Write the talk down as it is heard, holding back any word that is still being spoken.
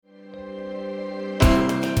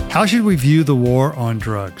How should we view the war on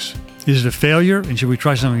drugs? Is it a failure, and should we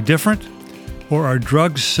try something different? Or are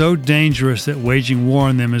drugs so dangerous that waging war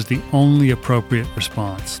on them is the only appropriate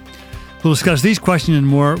response? We'll discuss these questions and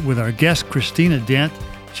more with our guest, Christina Dent.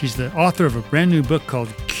 She's the author of a brand new book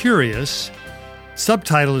called Curious.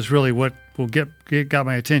 Subtitle is really what got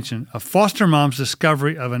my attention. A foster mom's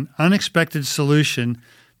discovery of an unexpected solution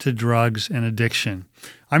to drugs and addiction.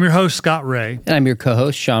 I'm your host, Scott Ray. And I'm your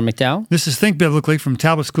co-host, Sean McDowell. This is Think Biblically from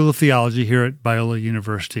Talbot School of Theology here at Biola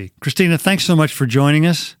University. Christina, thanks so much for joining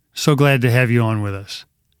us. So glad to have you on with us.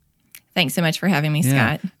 Thanks so much for having me,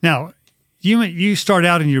 Scott. Now, you start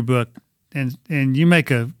out in your book and you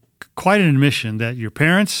make quite an admission that your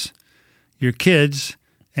parents, your kids,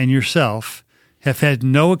 and yourself have had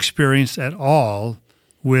no experience at all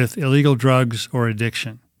with illegal drugs or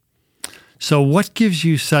addiction. So what gives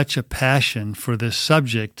you such a passion for this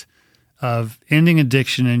subject of ending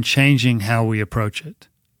addiction and changing how we approach it?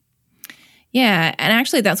 Yeah, and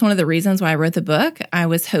actually that's one of the reasons why I wrote the book. I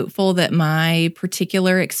was hopeful that my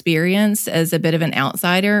particular experience as a bit of an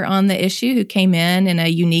outsider on the issue who came in a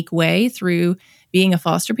unique way through being a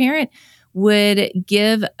foster parent would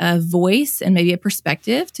give a voice and maybe a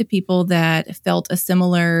perspective to people that felt a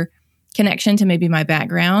similar connection to maybe my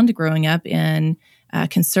background growing up in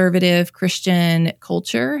conservative Christian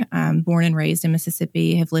culture. I'm born and raised in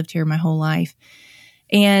Mississippi, have lived here my whole life.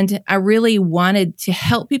 And I really wanted to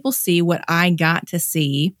help people see what I got to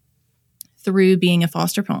see through being a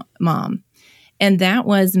foster mom. And that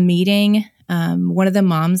was meeting one of the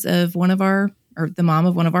moms of the mom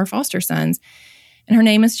of one of our foster sons. And her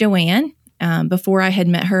name is Joanne. Before I had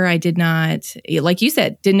met her, I did not, like you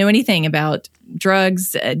said, didn't know anything about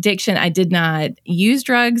drugs, addiction. I did not use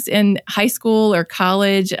drugs in high school or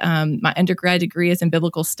college. My undergrad degree is in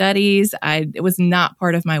biblical studies. It was not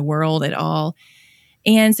part of my world at all.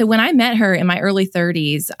 And so when I met her in my early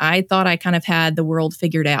 30s, I thought I kind of had the world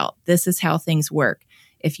figured out. This is how things work.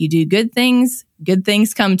 If you do good things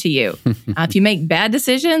come to you. If you make bad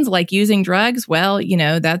decisions like using drugs, well,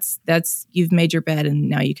 that's you've made your bed and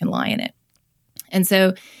now you can lie in it. And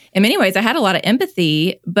so in many ways, I had a lot of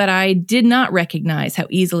empathy, but I did not recognize how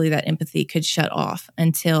easily that empathy could shut off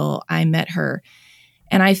until I met her.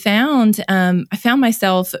 And I found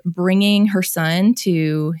myself bringing her son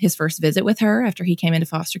to his first visit with her after he came into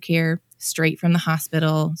foster care, straight from the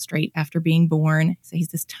hospital, straight after being born. So he's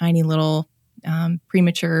this tiny little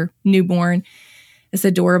premature newborn, this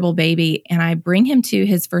adorable baby. And I bring him to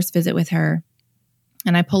his first visit with her.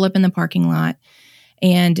 And I pull up in the parking lot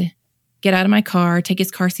and get out of my car, take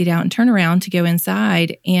his car seat out, and turn around to go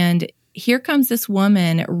inside. And here comes this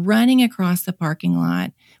woman running across the parking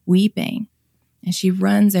lot, weeping. And she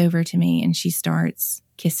runs over to me and she starts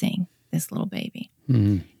kissing this little baby.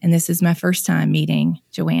 Mm-hmm. And this is my first time meeting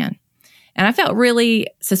Joanne. And I felt really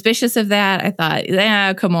suspicious of that. I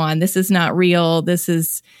thought, come on, this is not real. This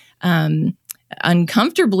is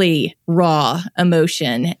uncomfortably raw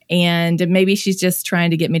emotion. And maybe she's just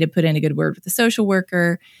trying to get me to put in a good word with the social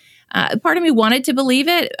worker. Part of me wanted to believe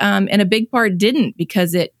it, and a big part didn't,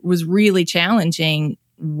 because it was really challenging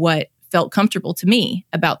what felt comfortable to me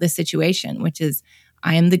about this situation, which is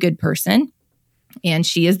I am the good person, and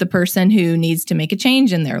she is the person who needs to make a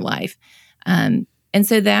change in their life. And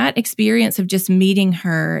so that experience of just meeting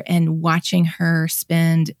her and watching her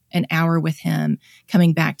spend an hour with him,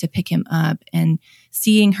 coming back to pick him up, and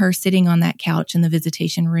seeing her sitting on that couch in the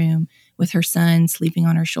visitation room with her son sleeping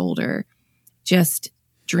on her shoulder, just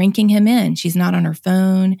drinking him in. She's not on her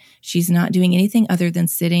phone. She's not doing anything other than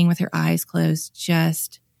sitting with her eyes closed,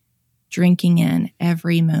 just drinking in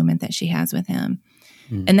every moment that she has with him.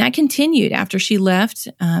 Mm. And that continued after she left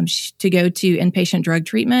to go to inpatient drug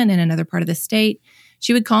treatment in another part of the state.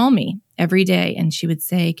 She would call me every day and she would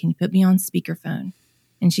say, "Can you put me on speakerphone?"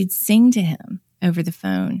 And she'd sing to him over the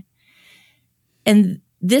phone. And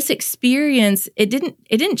this experience, it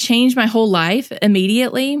didn't change my whole life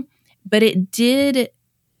immediately, but it did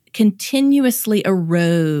continuously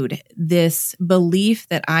erode this belief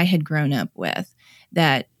that I had grown up with,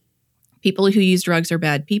 that people who use drugs are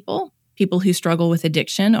bad people. People who struggle with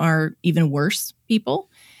addiction are even worse people.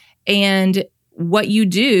 And what you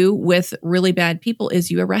do with really bad people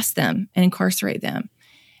is you arrest them and incarcerate them.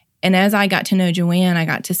 And as I got to know Joanne, I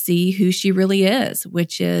got to see who she really is,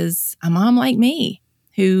 which is a mom like me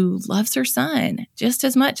who loves her son just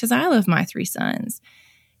as much as I love my 3 sons.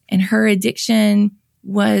 And her addiction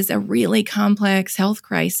was a really complex health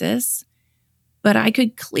crisis, but I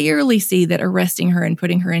could clearly see that arresting her and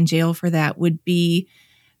putting her in jail for that would be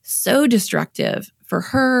so destructive for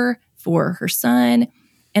her, for her son.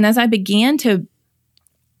 And as I began to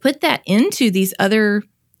put that into these other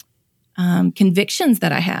convictions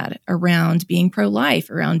that I had around being pro-life,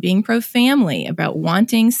 around being pro-family, about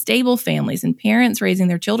wanting stable families and parents raising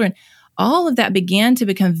their children. All of that began to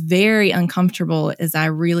become very uncomfortable as I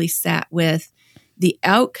really sat with the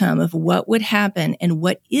outcome of what would happen and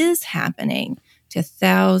what is happening to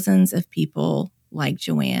thousands of people like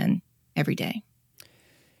Joanne every day.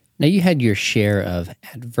 Now, you had your share of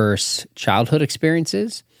adverse childhood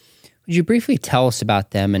experiences. Would you briefly tell us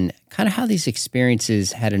about them and kind of how these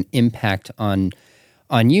experiences had an impact on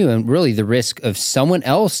you and really the risk of someone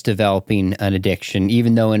else developing an addiction,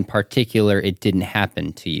 even though in particular it didn't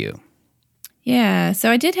happen to you? Yeah,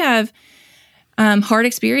 so I did have hard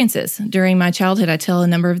experiences during my childhood. I tell a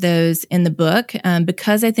number of those in the book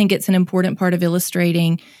because I think it's an important part of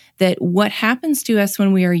illustrating that what happens to us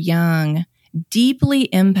when we are young deeply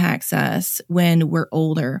impacts us when we're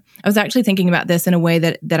older. I was actually thinking about this in a way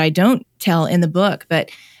that I don't tell in the book,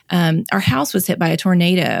 but our house was hit by a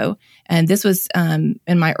tornado, and this was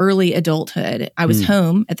in my early adulthood. I was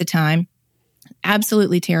home at the time.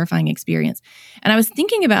 Absolutely terrifying experience. And I was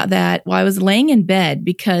thinking about that while I was laying in bed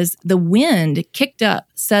because the wind kicked up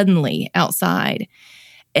suddenly outside.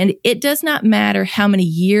 And it does not matter how many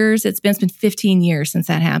years it's been 15 years since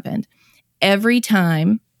that happened. Every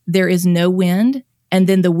time there is no wind, and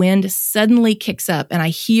then the wind suddenly kicks up, and I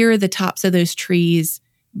hear the tops of those trees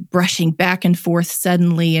brushing back and forth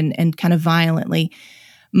suddenly and kind of violently,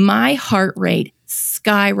 my heart rate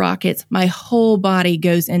skyrockets. My whole body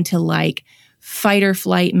goes into like fight or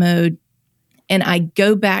flight mode. And I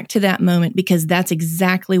go back to that moment because that's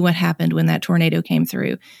exactly what happened when that tornado came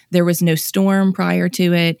through. There was no storm prior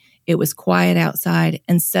to it. It was quiet outside,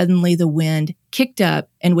 and suddenly the wind kicked up,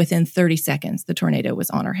 and within 30 seconds, the tornado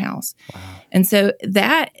was on our house. Wow. And so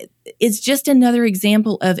that is just another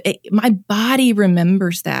example of it. My body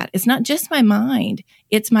remembers that. It's not just my mind.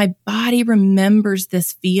 It's my body remembers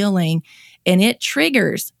this feeling, and it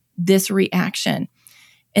triggers this reaction.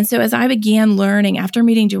 And so as I began learning after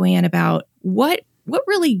meeting Joanne about what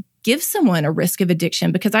really gives someone a risk of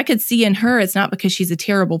addiction, because I could see in her, it's not because she's a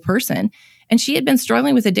terrible person. And she had been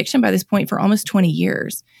struggling with addiction by this point for almost 20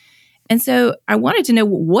 years. And so I wanted to know,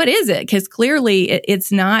 what is it? Because clearly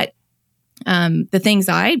it's not the things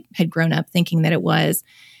I had grown up thinking that it was.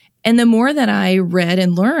 And the more that I read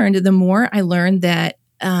and learned, the more I learned that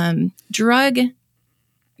drug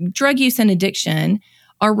use and addiction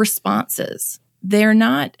are responses. They're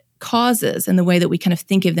not causes in the way that we kind of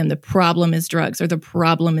think of them. The problem is drugs or the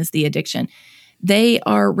problem is the addiction. They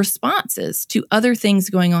are responses to other things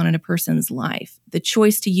going on in a person's life. The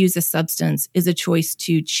choice to use a substance is a choice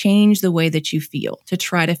to change the way that you feel, to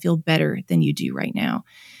try to feel better than you do right now.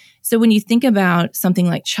 So when you think about something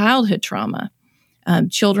like childhood trauma,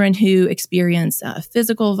 children who experience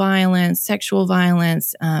physical violence, sexual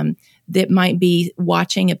violence, that might be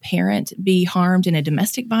watching a parent be harmed in a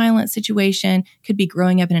domestic violence situation, could be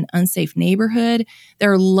growing up in an unsafe neighborhood.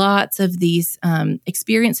 There are lots of these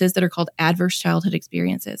experiences that are called adverse childhood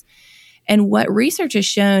experiences. And what research has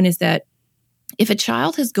shown is that if a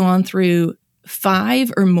child has gone through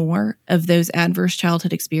 5 or more of those adverse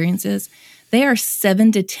childhood experiences, they are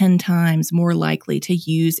 7 to 10 times more likely to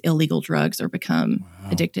use illegal drugs or become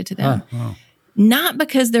addicted to them. Wow. Not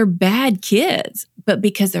because they're bad kids, but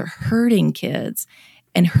because they're hurting kids.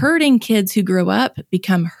 And hurting kids who grow up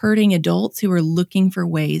become hurting adults who are looking for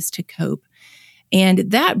ways to cope. And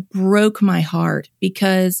that broke my heart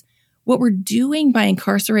because what we're doing by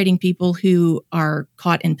incarcerating people who are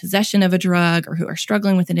caught in possession of a drug or who are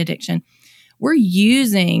struggling with an addiction, we're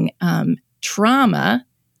using trauma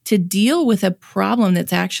to deal with a problem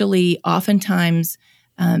that's actually oftentimes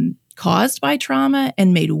caused by trauma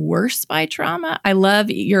and made worse by trauma. I love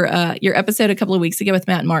your episode a couple of weeks ago with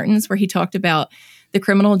Matt Martins, where he talked about the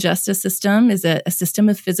criminal justice system is a system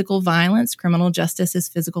of physical violence. Criminal justice is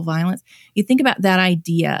physical violence. You think about that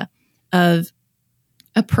idea of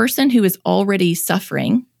a person who is already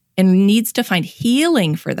suffering and needs to find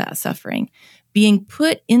healing for that suffering, being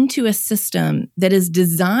put into a system that is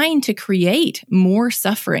designed to create more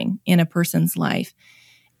suffering in a person's life.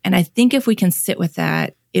 And I think if we can sit with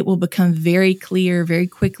that, it will become very clear very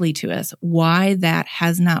quickly to us why that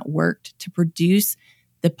has not worked to produce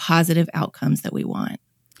the positive outcomes that we want.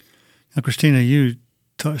 Now, Christina, you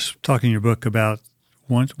talk in your book about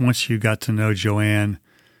once you got to know Joanne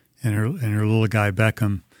and her little guy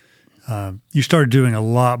Beckham, you started doing a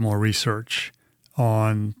lot more research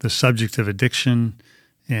on the subject of addiction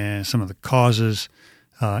and some of the causes,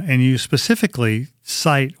 and you specifically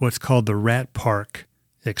cite what's called the Rat Park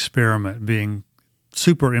experiment being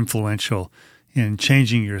super influential in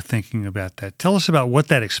changing your thinking about that. Tell us about what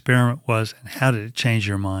that experiment was and how did it change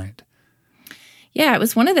your mind? Yeah, it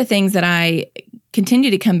was one of the things that I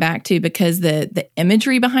continue to come back to because the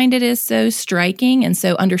imagery behind it is so striking and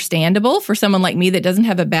so understandable for someone like me that doesn't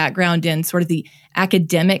have a background in sort of the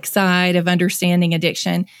academic side of understanding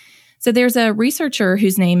addiction. So there's a researcher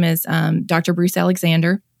whose name is Dr. Bruce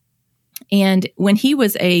Alexander. And when he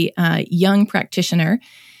was a young practitioner,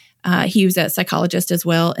 he was a psychologist as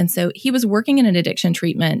well. And so he was working in an addiction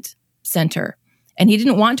treatment center. And he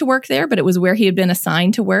didn't want to work there, but it was where he had been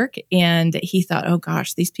assigned to work. And he thought, oh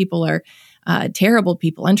gosh, these people are terrible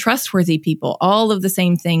people, untrustworthy people, all of the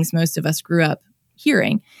same things most of us grew up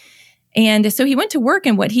hearing. And so he went to work,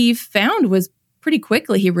 and what he found was pretty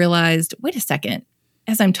quickly he realized, wait a second,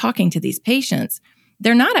 as I'm talking to these patients,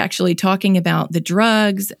 they're not actually talking about the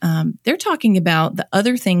drugs. They're talking about the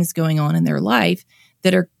other things going on in their life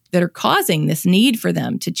that are causing this need for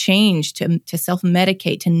them to change, to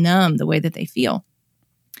self-medicate, to numb the way that they feel.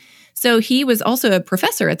 So he was also a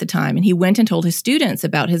professor at the time, and he went and told his students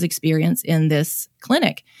about his experience in this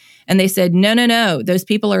clinic. And they said, no, those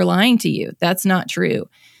people are lying to you. That's not true.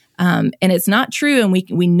 And it's not true. And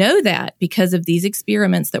we know that because of these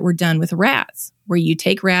experiments that were done with rats, where you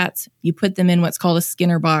take rats, you put them in what's called a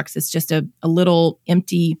Skinner box. It's just a little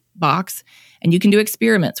empty box, and you can do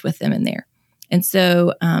experiments with them in there. And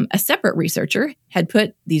so a separate researcher had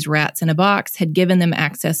put these rats in a box, had given them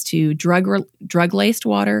access to drug-laced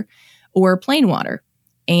water or plain water.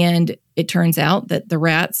 And it turns out that the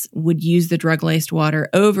rats would use the drug-laced water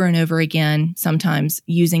over and over again, sometimes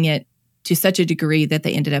using it to such a degree that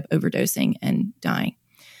they ended up overdosing and dying.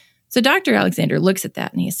 So Dr. Alexander looks at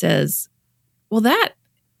that and he says, well,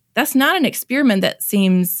 that's not an experiment that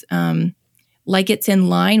seems like it's in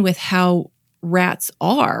line with how rats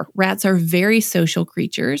are. Rats are very social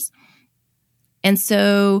creatures. And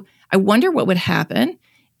so I wonder what would happen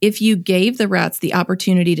if you gave the rats the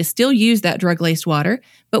opportunity to still use that drug-laced water,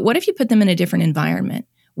 but what if you put them in a different environment?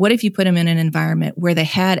 What if you put them in an environment where they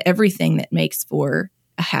had everything that makes for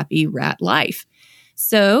a happy rat life?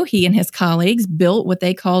 So he and his colleagues built what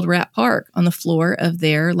they called Rat Park on the floor of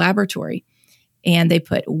their laboratory. And they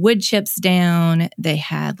put wood chips down, they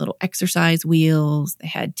had little exercise wheels, they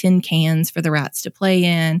had tin cans for the rats to play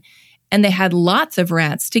in, and they had lots of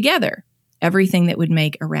rats together, everything that would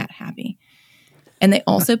make a rat happy. And they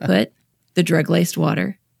also put the drug-laced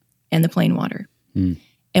water and the plain water. Mm.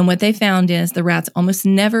 And what they found is the rats almost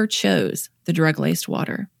never chose the drug-laced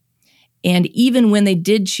water. And even when they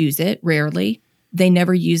did choose it, rarely, they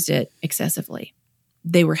never used it excessively.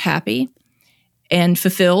 They were happy and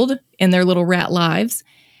fulfilled in their little rat lives.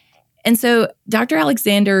 And so Dr.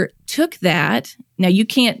 Alexander took that. Now, you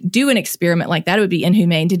can't do an experiment like that. It would be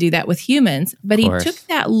inhumane to do that with humans. But he took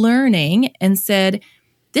that learning and said,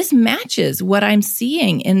 this matches what I'm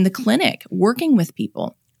seeing in the clinic, working with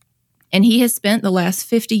people. And he has spent the last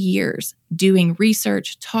 50 years doing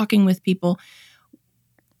research, talking with people,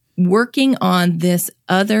 working on this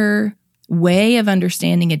other way of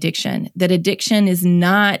understanding addiction, that addiction is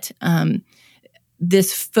not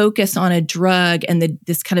this focus on a drug and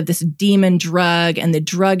this demon drug, and the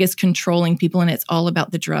drug is controlling people and it's all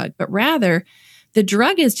about the drug. But rather, the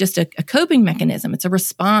drug is just a coping mechanism. It's a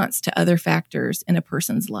response to other factors in a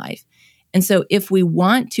person's life. And so if we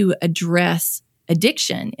want to address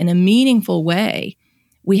addiction in a meaningful way,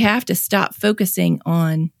 we have to stop focusing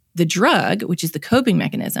on the drug, which is the coping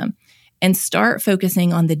mechanism, and start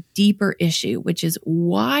focusing on the deeper issue, which is,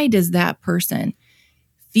 why does that person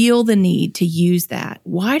feel the need to use that?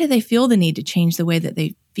 Why do they feel the need to change the way that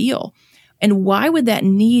they feel? And why would that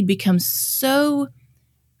need become so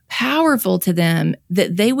powerful to them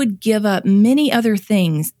that they would give up many other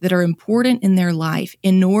things that are important in their life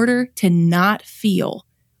in order to not feel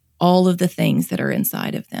all of the things that are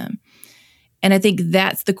inside of them? And I think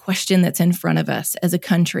that's the question that's in front of us as a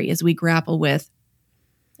country as we grapple with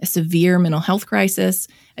a severe mental health crisis,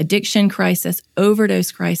 addiction crisis,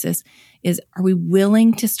 overdose crisis, is, are we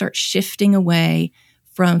willing to start shifting away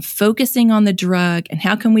from focusing on the drug and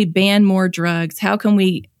how can we ban more drugs? How can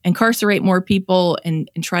we incarcerate more people and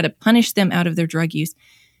try to punish them out of their drug use?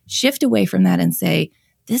 Shift away from that and say,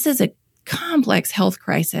 this is a complex health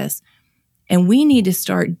crisis, and we need to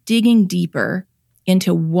start digging deeper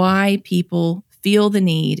into why people feel the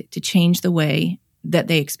need to change the way that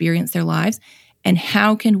they experience their lives, and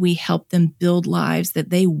how can we help them build lives that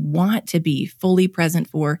they want to be fully present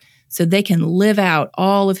for, so they can live out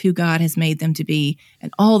all of who God has made them to be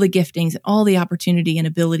and all the giftings and all the opportunity and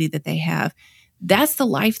ability that they have. That's the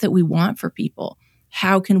life that we want for people.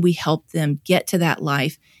 How can we help them get to that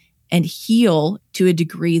life and heal to a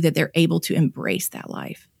degree that they're able to embrace that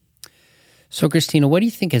life? So, Christina, what do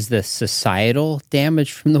you think is the societal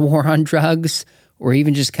damage from the war on drugs? or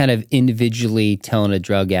even just kind of individually telling a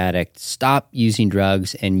drug addict, stop using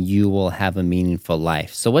drugs and you will have a meaningful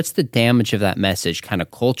life. So what's the damage of that message kind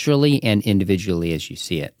of culturally and individually as you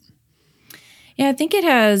see it? Yeah, I think it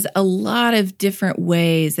has a lot of different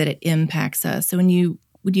ways that it impacts us. So when you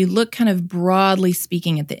look kind of broadly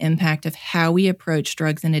speaking at the impact of how we approach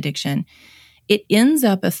drugs and addiction, it ends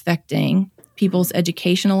up affecting people's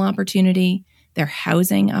educational opportunity, their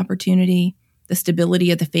housing opportunity, the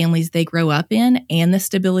stability of the families they grow up in, and the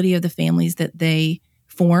stability of the families that they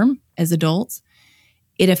form as adults.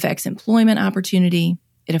 It affects employment opportunity.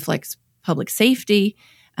 It affects public safety.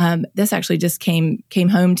 This actually just came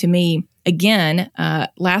home to me again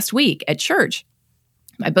last week at church.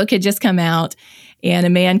 My book had just come out, and a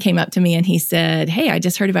man came up to me and he said, "Hey, I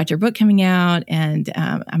just heard about your book coming out, and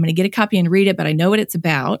I'm going to get a copy and read it, but I know what it's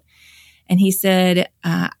about." And he said,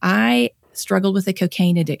 "I struggled with a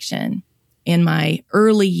cocaine addiction in my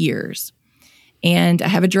early years, and I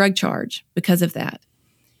have a drug charge because of that.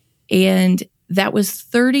 And that was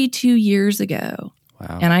 32 years ago.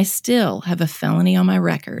 Wow. And I still have a felony on my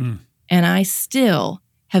record. And I still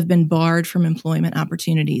have been barred from employment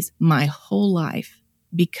opportunities my whole life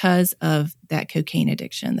because of that cocaine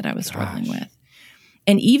addiction that I was struggling with."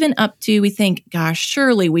 And even up to, we think, gosh,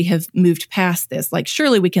 surely we have moved past this. Like,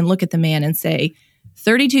 surely we can look at the man and say,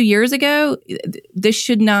 32 years ago, this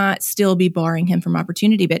should not still be barring him from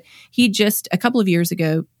opportunity. But he just, a couple of years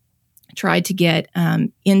ago, tried to get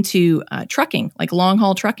into trucking, like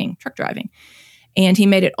long-haul trucking, truck driving. And he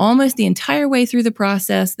made it almost the entire way through the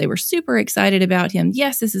process. They were super excited about him.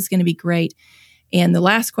 Yes, this is going to be great. And the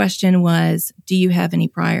last question was, do you have any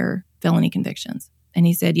prior felony convictions? And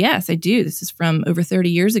he said, yes, I do. This is from over 30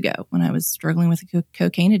 years ago when I was struggling with a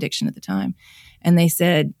cocaine addiction at the time. And they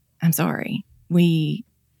said, I'm sorry, we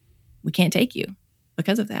can't take you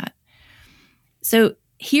because of that. So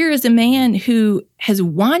here is a man who has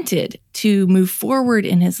wanted to move forward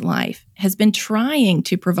in his life, has been trying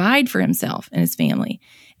to provide for himself and his family,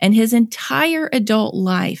 and his entire adult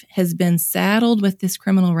life has been saddled with this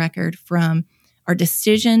criminal record from our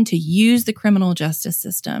decision to use the criminal justice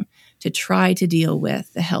system to try to deal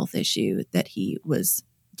with the health issue that he was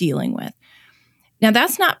dealing with. Now,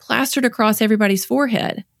 that's not plastered across everybody's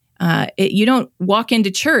forehead. You don't walk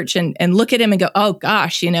into church and look at him and go, oh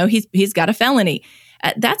gosh, he's got a felony.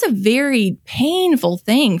 That's a very painful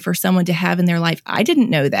thing for someone to have in their life. I didn't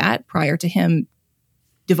know that prior to him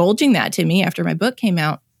divulging that to me after my book came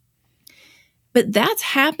out. But that's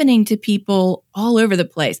happening to people all over the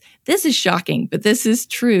place. This is shocking, but this is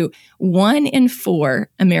true. 1 in 4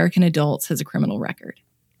 American adults has a criminal record.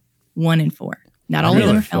 1 in 4. Not all of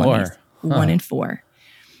them are felonies. 1 in 4.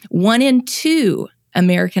 1 in 2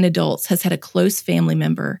 American adults has had a close family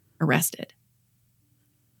member arrested.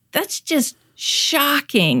 That's just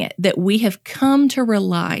shocking that we have come to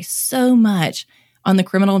rely so much on the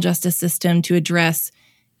criminal justice system to address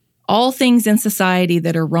all things in society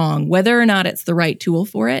that are wrong, whether or not it's the right tool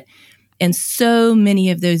for it. And so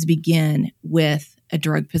many of those begin with a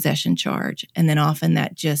drug possession charge. And then often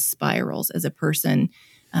that just spirals as a person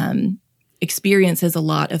experiences a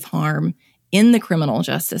lot of harm in the criminal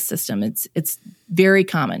justice system. It's very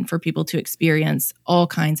common for people to experience all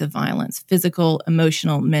kinds of violence, physical,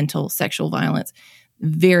 emotional, mental, sexual violence,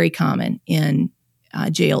 very common in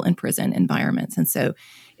jail and prison environments. And so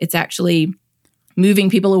it's actually moving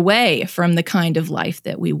people away from the kind of life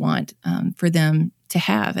that we want for them to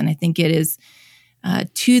have. And I think it is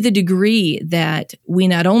to the degree that we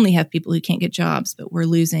not only have people who can't get jobs, but we're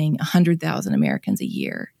losing 100,000 Americans a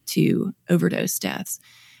year to overdose deaths.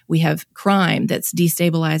 We have crime that's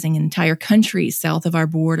destabilizing entire countries south of our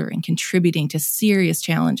border and contributing to serious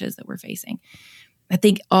challenges that we're facing. I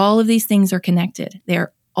think all of these things are connected.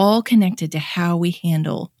 They're all connected to how we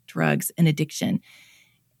handle drugs and addiction.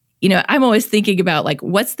 I'm always thinking about, like,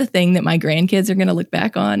 what's the thing that my grandkids are going to look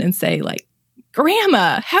back on and say, like,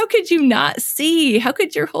 Grandma, how could you not see? How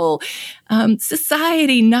could your whole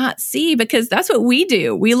society not see? Because that's what we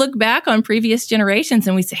do. We look back on previous generations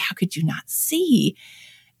and we say, how could you not see?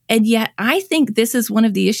 And yet I think this is one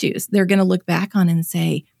of the issues they're going to look back on and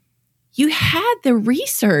say, you had the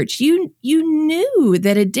research. You knew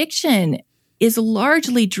that addiction is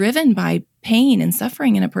largely driven by pain and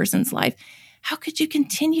suffering in a person's life. How could you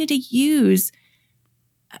continue to use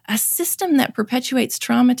a system that perpetuates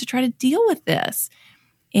trauma to try to deal with this?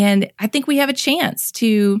 And I think we have a chance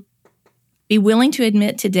to be willing to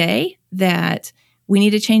admit today that we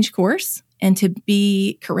need to change course and to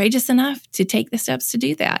be courageous enough to take the steps to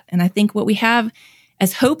do that. And I think what we have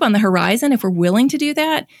as hope on the horizon, if we're willing to do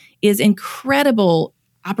that, is incredible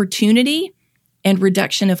opportunity and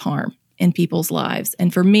reduction of harm in people's lives.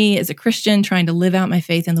 And for me, as a Christian trying to live out my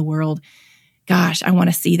faith in the world, gosh, I want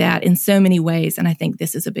to see that in so many ways. And I think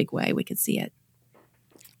this is a big way we could see it.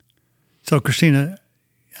 So, Christina,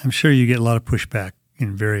 I'm sure you get a lot of pushback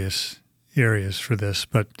in various areas for this,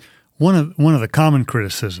 but one of the common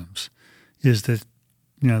criticisms is that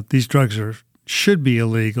these drugs should be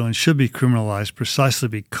illegal and should be criminalized precisely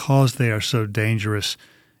because they are so dangerous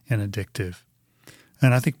and addictive.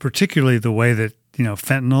 And I think particularly the way that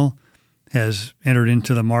fentanyl has entered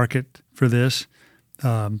into the market for this,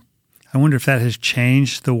 I wonder if that has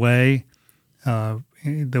changed the way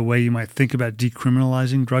you might think about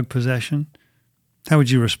decriminalizing drug possession. How would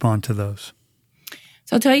you respond to those?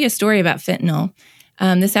 So I'll tell you a story about fentanyl.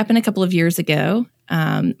 This happened a couple of years ago.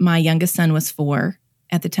 My youngest son was 4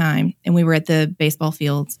 at the time, and we were at the baseball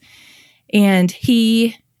fields. And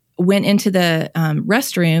he went into the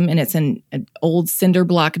restroom, and it's an old cinder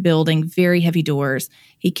block building, very heavy doors.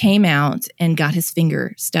 He came out and got his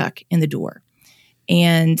finger stuck in the door.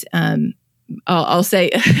 And I'll say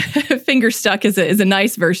finger stuck is a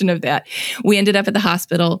nice version of that. We ended up at the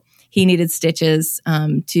hospital. He needed stitches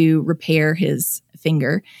to repair his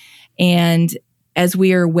finger. And as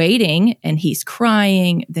we are waiting and he's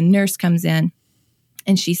crying, the nurse comes in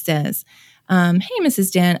and she says, hey,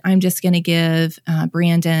 Mrs. Dent, I'm just going to give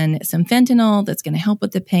Brandon some fentanyl that's going to help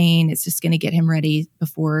with the pain. It's just going to get him ready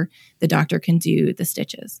before the doctor can do the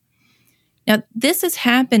stitches. Now, this is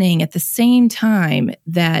happening at the same time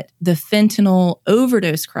that the fentanyl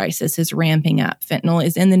overdose crisis is ramping up. Fentanyl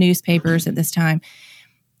is in the newspapers at this time.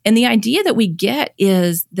 And the idea that we get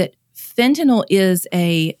is that fentanyl is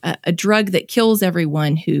a drug that kills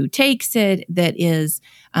everyone who takes it, that is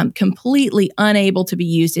completely unable to be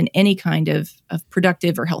used in any kind of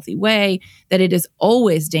productive or healthy way, that it is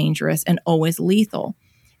always dangerous and always lethal.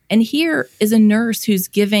 And here is a nurse who's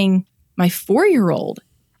giving my 4-year-old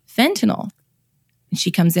fentanyl. And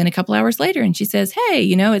she comes in a couple hours later and she says, hey,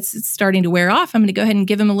 it's starting to wear off. I'm going to go ahead and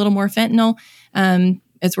give him a little more fentanyl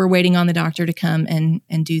as we're waiting on the doctor to come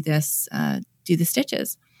and do the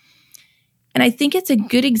stitches. And I think it's a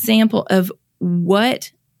good example of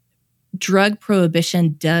what drug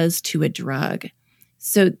prohibition does to a drug.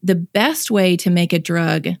 So the best way to make a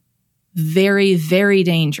drug very, very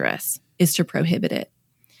dangerous is to prohibit it.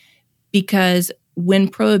 Because when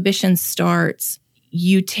prohibition starts,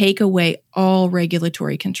 you take away all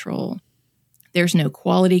regulatory control. There's no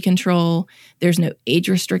quality control. There's no age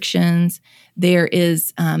restrictions. There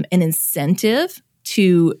is an incentive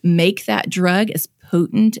to make that drug as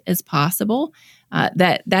potent as possible.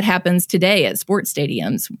 That happens today at sports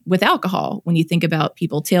stadiums with alcohol. When you think about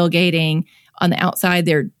people tailgating on the outside,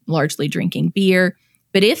 they're largely drinking beer.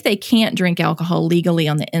 But if they can't drink alcohol legally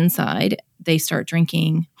on the inside, they start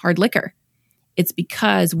drinking hard liquor. It's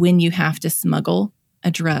because when you have to smuggle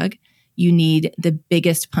a drug, you need the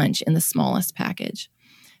biggest punch in the smallest package.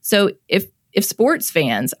 So if sports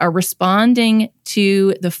fans are responding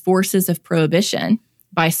to the forces of prohibition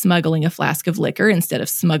by smuggling a flask of liquor instead of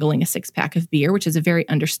smuggling a 6-pack of beer, which is a very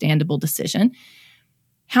understandable decision,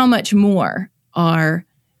 how much more are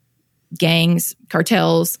gangs,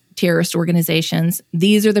 cartels, terrorist organizations?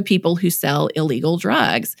 These are the people who sell illegal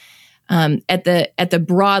drugs. At the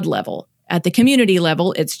broad level, at the community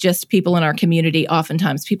level, it's just people in our community,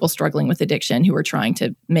 oftentimes people struggling with addiction who are trying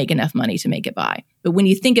to make enough money to make it by. But when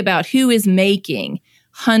you think about who is making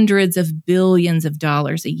hundreds of billions of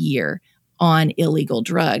dollars a year on illegal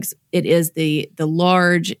drugs, it is the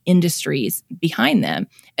large industries behind them.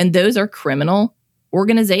 And those are criminal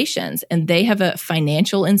organizations. And they have a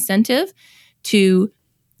financial incentive to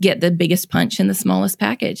get the biggest punch in the smallest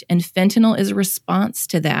package. And fentanyl is a response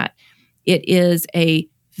to that. It is a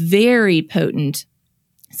very potent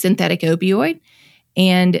synthetic opioid.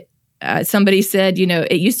 And somebody said,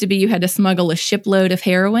 it used to be you had to smuggle a shipload of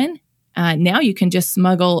heroin. Now you can just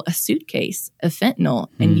smuggle a suitcase of fentanyl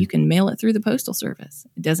and you can mail it through the Postal Service.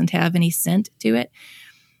 It doesn't have any scent to it.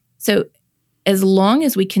 So as long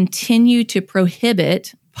as we continue to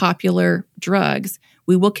prohibit popular drugs,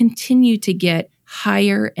 we will continue to get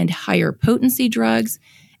higher and higher potency drugs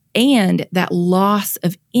and that loss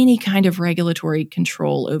of any kind of regulatory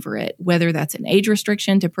control over it, whether that's an age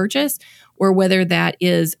restriction to purchase or whether that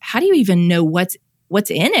is, how do you even know what's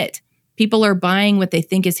in it? People are buying what they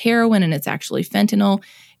think is heroin and it's actually fentanyl,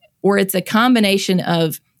 or it's a combination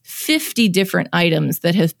of 50 different items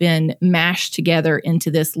that have been mashed together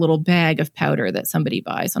into this little bag of powder that somebody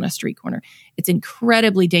buys on a street corner. It's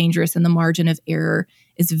incredibly dangerous and the margin of error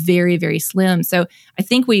is very, very slim. So I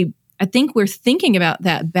think we're thinking about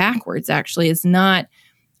that backwards, actually. Is not,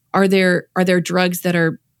 are there drugs that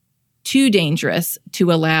are too dangerous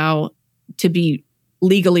to allow to be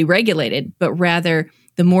legally regulated, but rather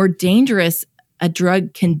the more dangerous a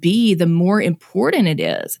drug can be, the more important it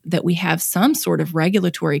is that we have some sort of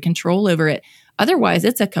regulatory control over it. Otherwise,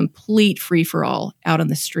 it's a complete free-for-all out on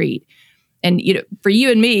the street. And for you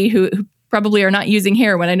and me, who probably are not using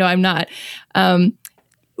heroin, I know I'm not,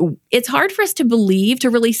 it's hard for us to believe, to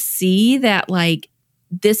really see that like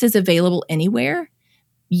this is available anywhere.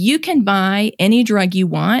 You can buy any drug you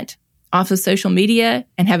want off of social media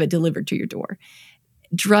and have it delivered to your door.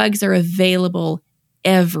 Drugs are available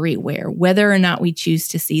everywhere, whether or not we choose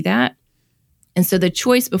to see that. And so the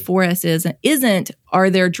choice before us isn't are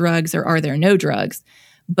there drugs or are there no drugs,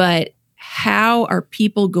 but how are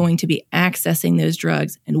people going to be accessing those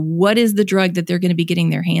drugs, and what is the drug that they're going to be getting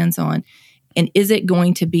their hands on? And is it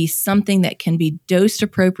going to be something that can be dosed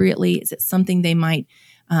appropriately? Is it something they might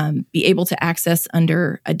be able to access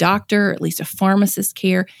under a doctor, or at least a pharmacist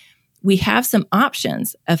care? We have some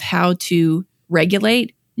options of how to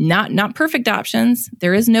regulate, not perfect options.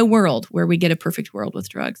 There is no world where we get a perfect world with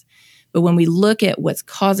drugs. But when we look at what's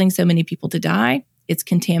causing so many people to die, it's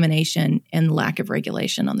contamination and lack of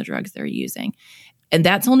regulation on the drugs they're using. And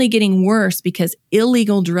that's only getting worse because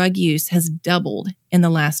illegal drug use has doubled in the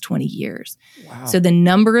last 20 years. Wow. So the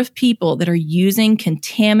number of people that are using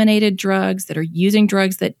contaminated drugs, that are using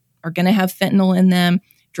drugs that are going to have fentanyl in them,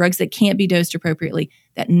 drugs that can't be dosed appropriately,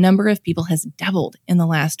 that number of people has doubled in the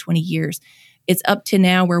last 20 years. It's up to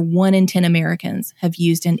now where 1 in 10 Americans have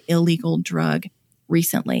used an illegal drug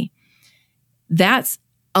recently. That's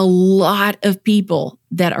a lot of people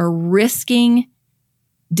that are risking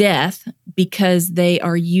death because they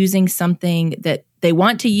are using something that they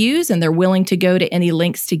want to use and they're willing to go to any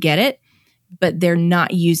lengths to get it, but they're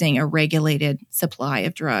not using a regulated supply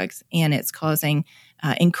of drugs. And it's causing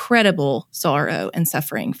incredible sorrow and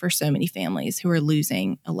suffering for so many families who are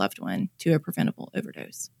losing a loved one to a preventable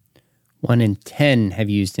overdose. 1 in 10 have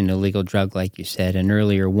used an illegal drug, like you said, and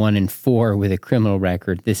earlier 1 in 4 with a criminal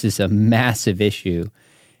record. This is a massive issue.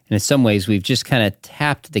 And in some ways, we've just kind of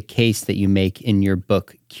tapped the case that you make in your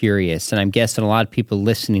book, Curious. And I'm guessing a lot of people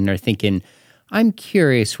listening are thinking, I'm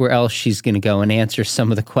curious where else she's going to go and answer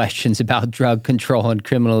some of the questions about drug control and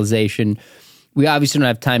criminalization. We obviously don't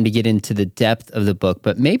have time to get into the depth of the book,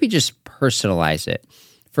 but maybe just personalize it.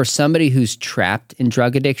 For somebody who's trapped in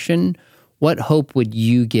drug addiction, what hope would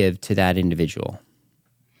you give to that individual?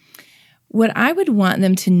 What I would want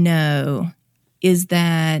them to know is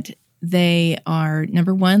that they are,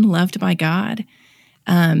 number one, loved by God.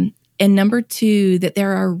 And number two, that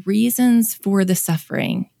there are reasons for the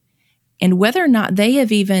suffering. And whether or not they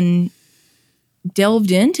have even delved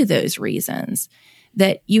into those reasons,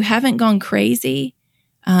 that you haven't gone crazy.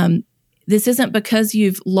 This isn't because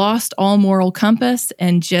you've lost all moral compass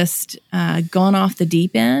and just gone off the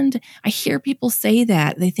deep end. I hear people say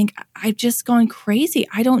that. They think, I've just gone crazy.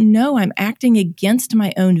 I don't know. I'm acting against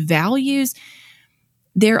my own values.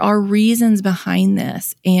 There are reasons behind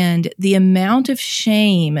this. And the amount of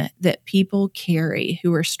shame that people carry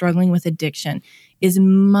who are struggling with addiction is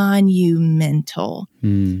monumental.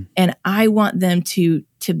 And I want them to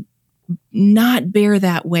not bear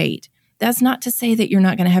that weight. That's not to say that you're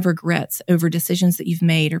not going to have regrets over decisions that you've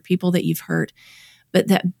made or people that you've hurt, but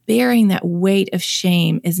that bearing that weight of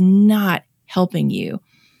shame is not helping you.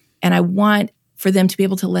 And I want for them to be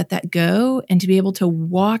able to let that go and to be able to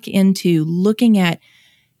walk into looking at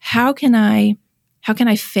how can I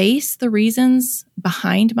face the reasons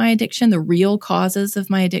behind my addiction, the real causes of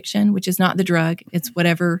my addiction, which is not the drug, it's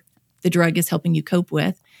whatever the drug is helping you cope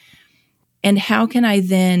with. And how can I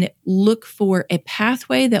then look for a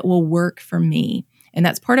pathway that will work for me? And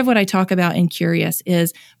that's part of what I talk about in Curious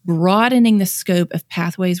is broadening the scope of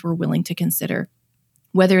pathways we're willing to consider,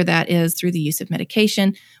 whether that is through the use of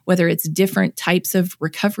medication, whether it's different types of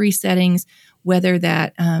recovery settings, whether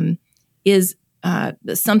that is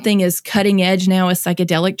something is cutting edge now, a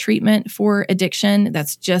psychedelic treatment for addiction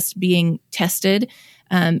that's just being tested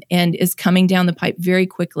and is coming down the pipe very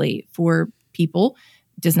quickly for people.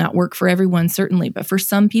 Does not work for everyone, certainly, but for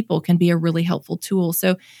some people can be a really helpful tool.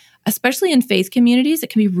 So especially in faith communities,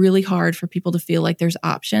 it can be really hard for people to feel like there's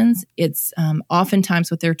options. It's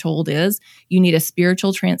oftentimes what they're told is you need a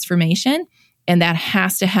spiritual transformation, and that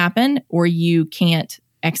has to happen or you can't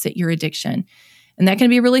exit your addiction. And that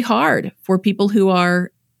can be really hard for people who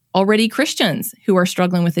are already Christians who are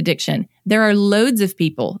struggling with addiction. There are loads of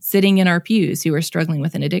people sitting in our pews who are struggling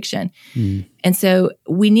with an addiction. And so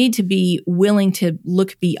we need to be willing to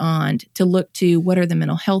look beyond, to look to what are the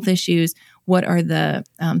mental health issues, what are the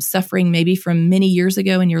suffering maybe from many years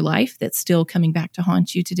ago in your life that's still coming back to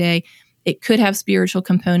haunt you today. It could have spiritual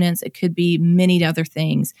components. It could be many other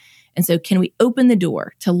things. And so can we open the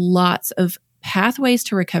door to lots of pathways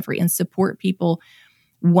to recovery and support people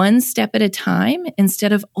one step at a time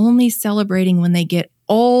instead of only celebrating when they get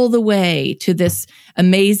all the way to this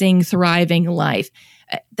amazing, thriving life.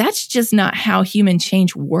 That's just not how human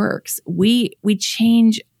change works. We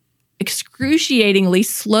change excruciatingly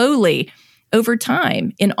slowly over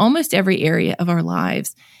time in almost every area of our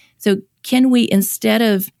lives. So can we, instead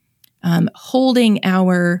of holding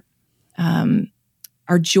our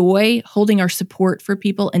joy, holding our support for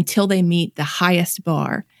people until they meet the highest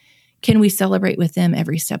bar, can we celebrate with them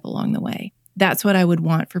every step along the way? That's what I would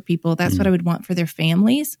want for people. That's what I would want for their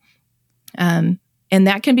families. And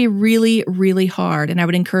that can be really, really hard. And I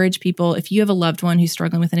would encourage people, if you have a loved one who's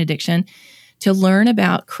struggling with an addiction, to learn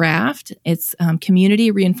about CRAFT. It's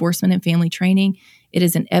community reinforcement and family training. It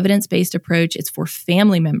is an evidence-based approach. It's for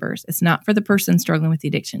family members. It's not for the person struggling with the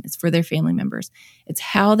addiction. It's for their family members. It's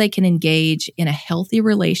how they can engage in a healthy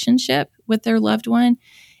relationship with their loved one.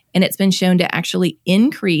 And it's been shown to actually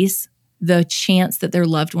increase the chance that their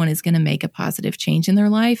loved one is going to make a positive change in their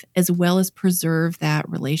life, as well as preserve that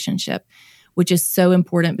relationship, which is so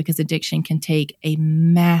important because addiction can take a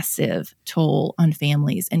massive toll on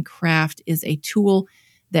families. And CRAFT is a tool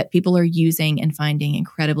that people are using and finding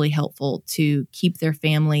incredibly helpful to keep their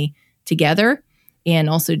family together and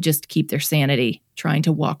also just keep their sanity trying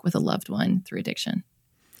to walk with a loved one through addiction.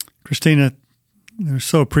 Christina, we're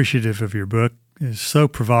so appreciative of your book. It's so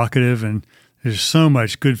provocative, and there's so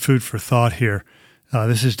much good food for thought here.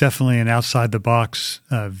 This is definitely an outside-the-box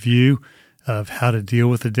view of how to deal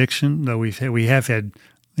with addiction. Though we have had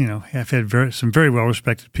some very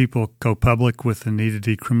well-respected people go public with the need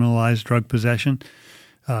to decriminalize drug possession.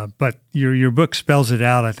 But your book spells it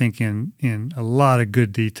out, I think, in a lot of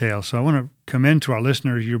good detail. So I want to commend to our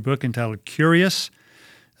listeners your book entitled Curious.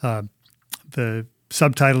 The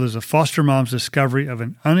subtitle is A Foster Mom's Discovery of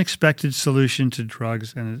an Unexpected Solution to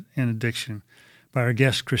Drugs and Addiction by our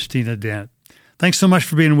guest, Christina Dent. Thanks so much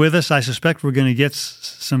for being with us. I suspect we're going to get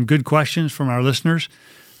some good questions from our listeners,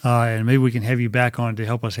 and maybe we can have you back on to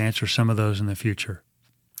help us answer some of those in the future.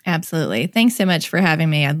 Absolutely. Thanks so much for having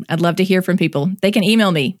me. I'd love to hear from people. They can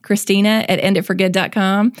email me,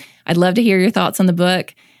 Christina@enditforgood.com. I'd love to hear your thoughts on the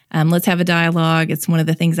book. Let's have a dialogue. It's one of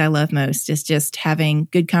the things I love most, is just having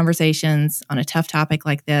good conversations on a tough topic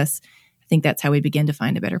like this. I think that's how we begin to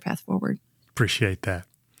find a better path forward. Appreciate that.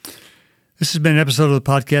 This has been an episode of the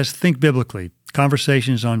podcast, Think Biblically,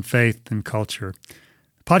 Conversations on Faith and Culture.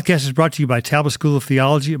 The podcast is brought to you by Talbot School of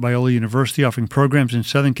Theology at Biola University, offering programs in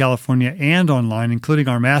Southern California and online, including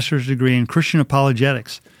our master's degree in Christian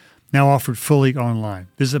apologetics, now offered fully online.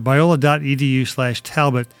 Visit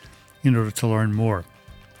biola.edu/Talbot in order to learn more.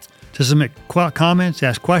 To submit comments,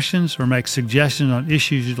 ask questions, or make suggestions on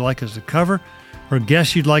issues you'd like us to cover or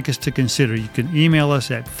guests you'd like us to consider, you can email us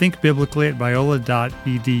at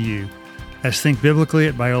thinkbiblically@biola.edu. That's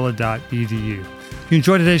thinkbiblically@biola.edu. If you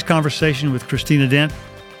enjoyed today's conversation with Christina Dent,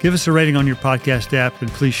 give us a rating on your podcast app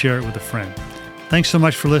and please share it with a friend. Thanks so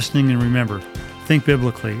much for listening, and remember, think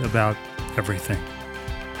biblically about everything.